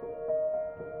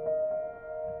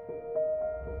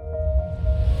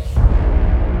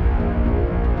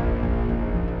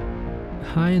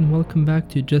Hi and welcome back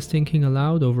to Just Thinking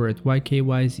Aloud over at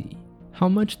YKYZ. How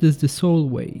much does the soul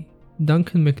weigh?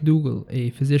 Duncan McDougall,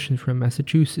 a physician from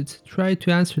Massachusetts, tried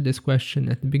to answer this question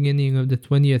at the beginning of the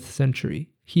 20th century.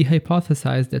 He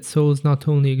hypothesized that souls not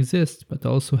only exist but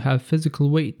also have physical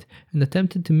weight and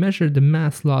attempted to measure the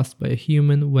mass lost by a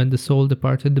human when the soul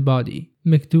departed the body.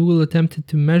 McDougall attempted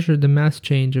to measure the mass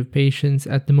change of patients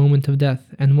at the moment of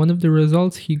death, and one of the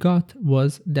results he got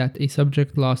was that a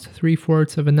subject lost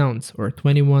 3/4 of an ounce or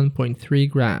 21.3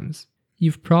 grams.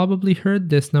 You've probably heard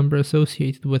this number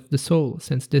associated with the soul,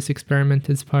 since this experiment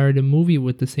inspired a movie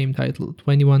with the same title,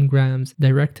 21 Grams,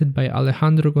 directed by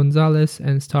Alejandro Gonzalez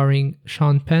and starring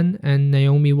Sean Penn and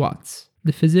Naomi Watts.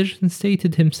 The physician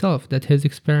stated himself that his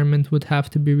experiment would have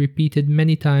to be repeated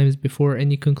many times before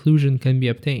any conclusion can be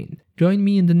obtained. Join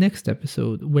me in the next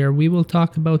episode, where we will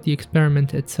talk about the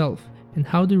experiment itself and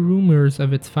how the rumors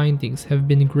of its findings have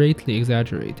been greatly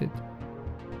exaggerated.